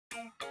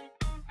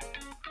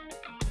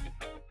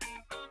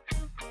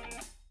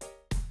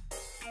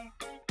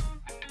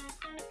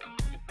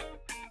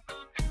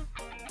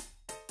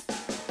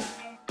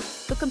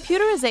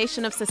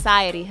computerization of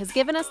society has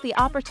given us the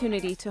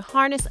opportunity to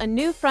harness a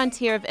new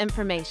frontier of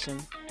information,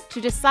 to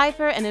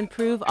decipher and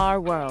improve our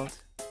world.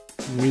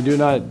 We do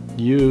not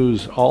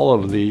use all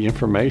of the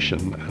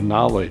information and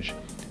knowledge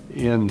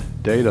in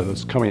data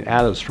that's coming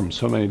at us from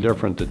so many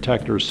different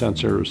detectors,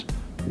 sensors,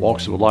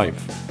 walks of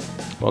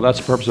life. Well, that's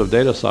the purpose of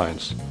data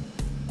science,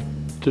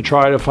 to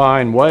try to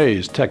find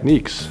ways,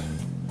 techniques,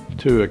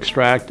 to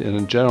extract in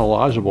a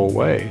generalizable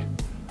way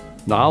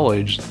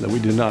knowledge that we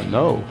do not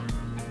know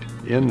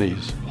in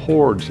these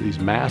hordes, these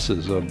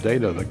masses of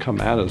data that come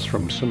at us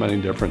from so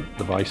many different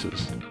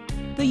devices.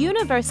 The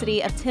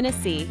University of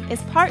Tennessee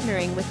is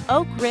partnering with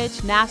Oak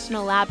Ridge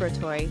National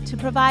Laboratory to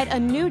provide a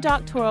new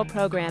doctoral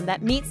program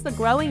that meets the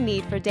growing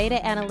need for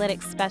data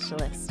analytics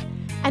specialists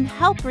and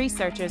help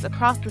researchers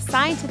across the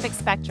scientific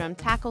spectrum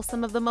tackle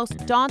some of the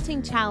most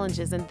daunting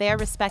challenges in their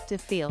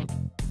respective field.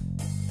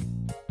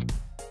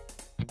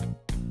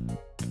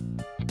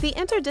 The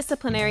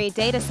Interdisciplinary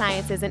Data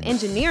Sciences and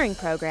Engineering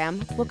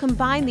program will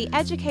combine the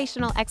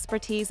educational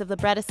expertise of the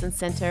Bredesen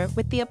Center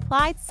with the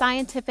applied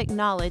scientific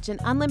knowledge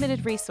and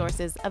unlimited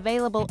resources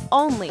available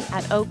only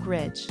at Oak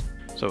Ridge.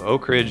 So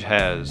Oak Ridge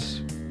has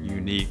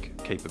unique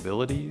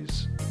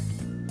capabilities,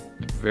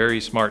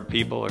 very smart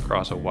people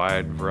across a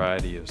wide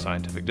variety of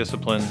scientific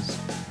disciplines.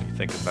 You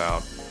think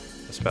about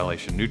a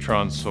spallation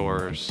neutron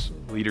source,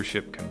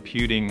 leadership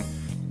computing,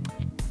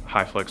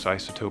 high-flux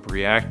isotope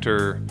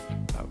reactor.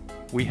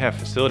 We have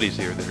facilities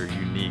here that are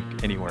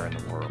unique anywhere in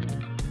the world.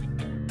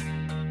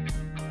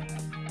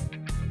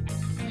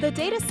 The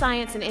data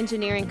science and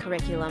engineering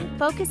curriculum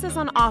focuses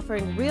on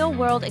offering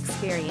real-world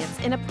experience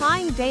in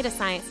applying data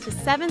science to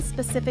 7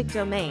 specific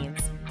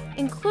domains,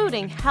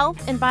 including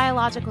health and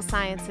biological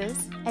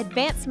sciences,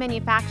 advanced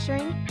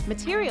manufacturing,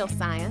 material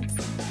science,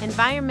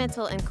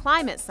 environmental and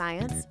climate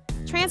science,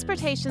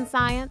 transportation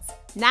science,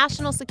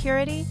 national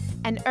security,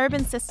 and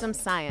urban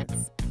systems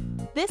science.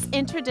 This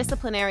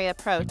interdisciplinary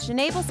approach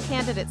enables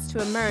candidates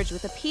to emerge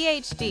with a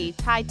PhD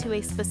tied to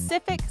a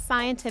specific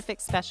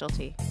scientific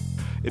specialty.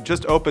 It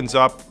just opens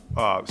up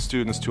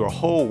students to a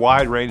whole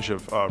wide range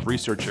of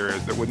research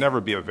areas that would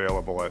never be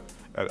available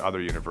at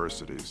other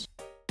universities.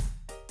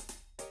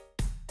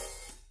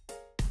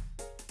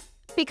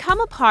 Become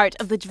a part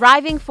of the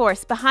driving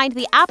force behind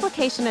the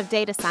application of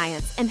data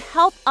science and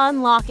help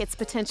unlock its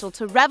potential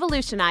to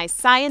revolutionize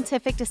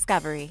scientific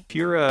discovery. If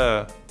you're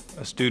a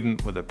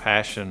student with a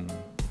passion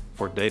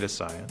for data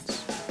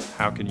science,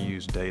 how can you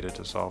use data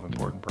to solve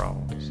important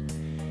problems?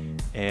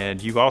 And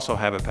you also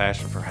have a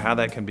passion for how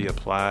that can be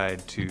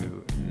applied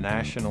to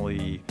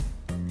nationally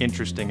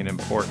interesting and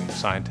important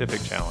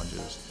scientific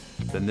challenges,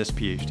 then this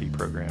PhD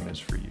program is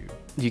for you.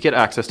 You get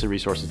access to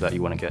resources that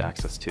you want to get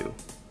access to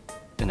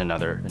in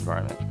another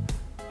environment.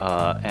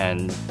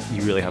 And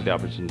you really have the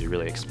opportunity to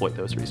really exploit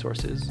those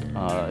resources.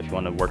 If you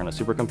want to work on a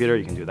supercomputer,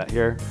 you can do that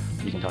here.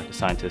 You can talk to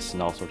scientists in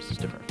all sorts of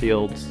different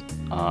fields.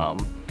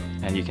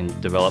 And you can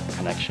develop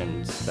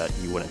connections that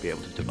you wouldn't be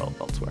able to develop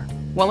elsewhere.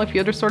 Well, if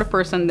you're the sort of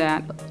person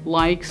that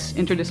likes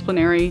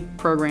interdisciplinary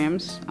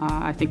programs,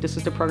 I think this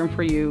is the program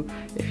for you.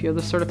 If you're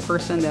the sort of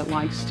person that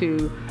likes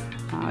to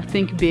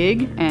think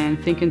big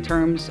and think in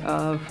terms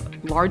of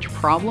large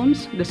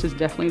problems, this is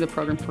definitely the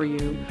program for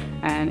you.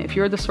 And if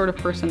you're the sort of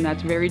person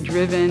that's very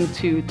driven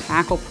to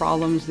tackle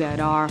problems that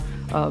are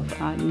of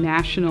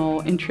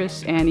national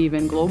interest and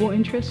even global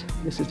interest,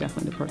 this is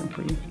definitely the program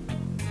for you.